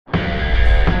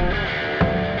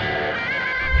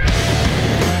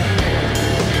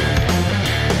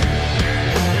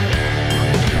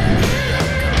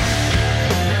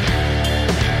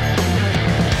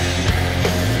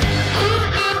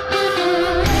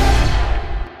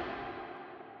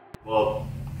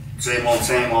Same old,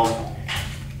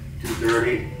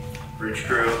 2:30, bridge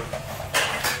crew.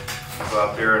 Go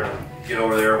out there and get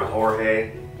over there with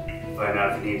Jorge, find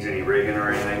out if he needs any rigging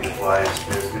or anything to fly his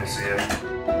business in.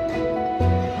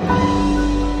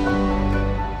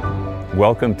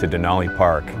 Welcome to Denali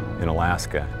Park in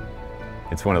Alaska.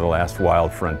 It's one of the last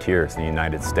wild frontiers in the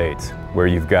United States, where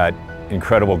you've got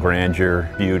incredible grandeur,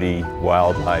 beauty,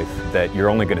 wildlife that you're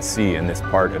only going to see in this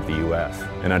part of the U.S.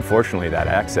 And unfortunately, that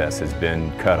access has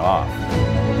been cut off.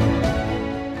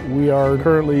 We are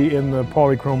currently in the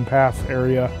Polychrome Pass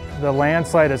area. The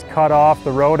landslide has cut off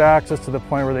the road access to the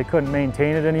point where they couldn't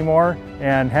maintain it anymore,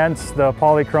 and hence the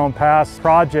Polychrome Pass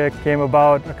project came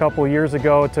about a couple of years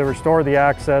ago to restore the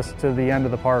access to the end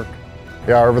of the park.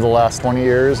 Yeah, over the last 20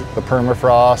 years, the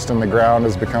permafrost and the ground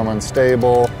has become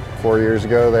unstable. 4 years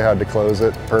ago, they had to close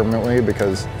it permanently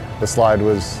because the slide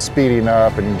was speeding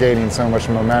up and gaining so much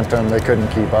momentum, they couldn't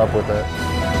keep up with it.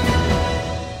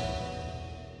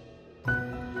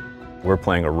 We're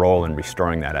playing a role in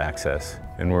restoring that access,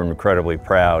 and we're incredibly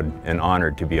proud and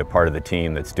honored to be a part of the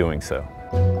team that's doing so.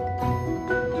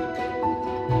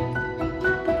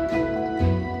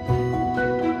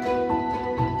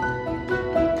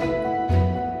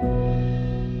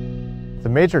 The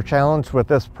major challenge with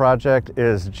this project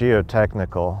is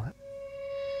geotechnical.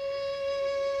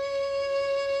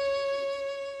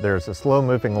 There's a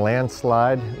slow-moving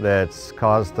landslide that's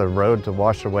caused the road to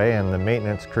wash away, and the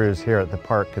maintenance crews here at the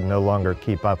park can no longer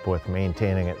keep up with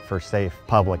maintaining it for safe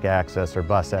public access or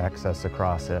bus access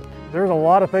across it. There's a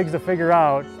lot of things to figure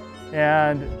out,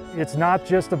 and it's not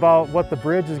just about what the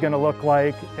bridge is going to look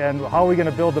like and how are we going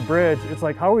to build the bridge. It's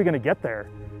like, how are we going to get there?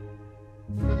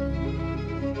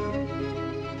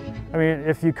 I mean,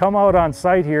 if you come out on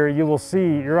site here, you will see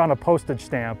you're on a postage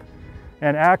stamp,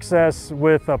 and access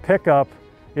with a pickup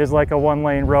is like a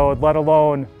one-lane road, let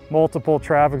alone multiple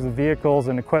traffics of vehicles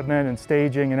and equipment and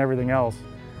staging and everything else.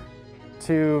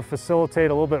 To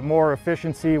facilitate a little bit more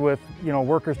efficiency with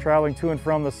workers traveling to and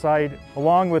from the site,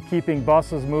 along with keeping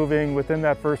buses moving within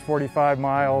that first 45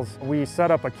 miles, we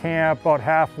set up a camp about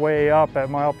halfway up at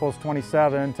milepost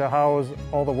 27 to house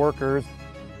all the workers.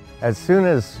 As soon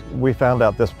as we found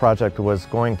out this project was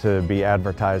going to be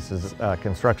advertised as a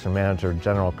construction manager,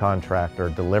 general contractor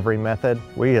delivery method,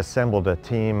 we assembled a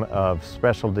team of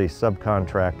specialty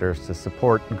subcontractors to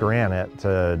support Granite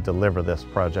to deliver this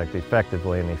project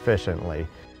effectively and efficiently.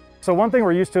 So one thing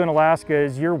we're used to in Alaska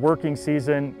is your working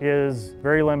season is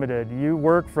very limited. You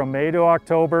work from May to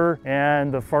October,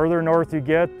 and the further north you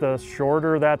get, the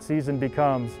shorter that season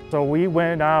becomes. So we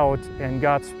went out and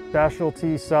got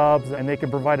specialty subs, and they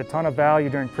can provide a ton of value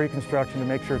during pre-construction to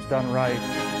make sure it's done right.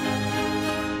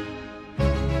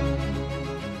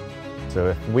 So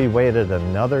if we waited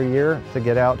another year to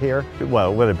get out here,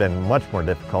 well, it would have been much more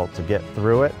difficult to get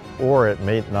through it, or it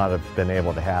may not have been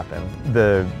able to happen.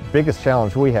 The biggest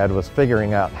challenge we had was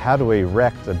figuring out how to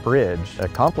erect a bridge, a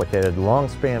complicated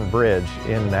long-span bridge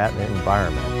in that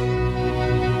environment.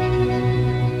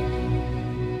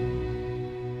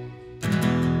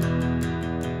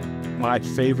 My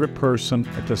favorite person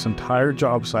at this entire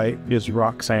job site is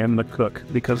Roxanne the cook,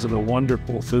 because of the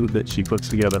wonderful food that she puts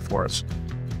together for us.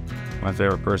 My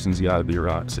favorite person's gotta be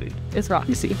Roxy. It's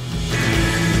Roxy.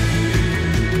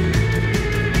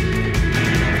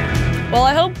 Well,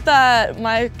 I hope that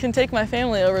I can take my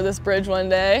family over this bridge one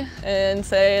day and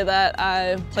say that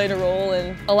I played a role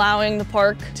in allowing the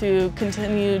park to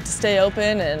continue to stay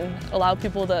open and allow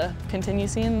people to continue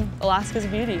seeing Alaska's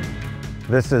beauty.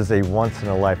 This is a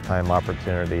once-in-a-lifetime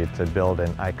opportunity to build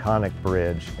an iconic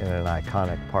bridge in an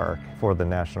iconic park for the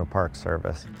National Park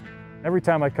Service. Every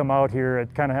time I come out here, I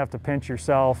kind of have to pinch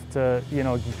yourself to,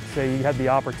 say you had the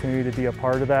opportunity to be a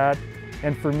part of that.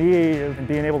 And for me,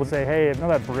 being able to say, hey,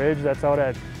 that bridge that's out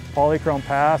at Polychrome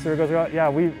Pass, there it goes, yeah,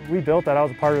 we built that, I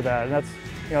was a part of that. And that's,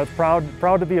 it's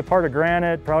proud to be a part of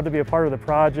Granite, proud to be a part of the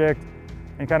project,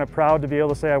 and kind of proud to be able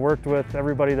to say I worked with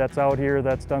everybody that's out here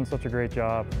that's done such a great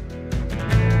job.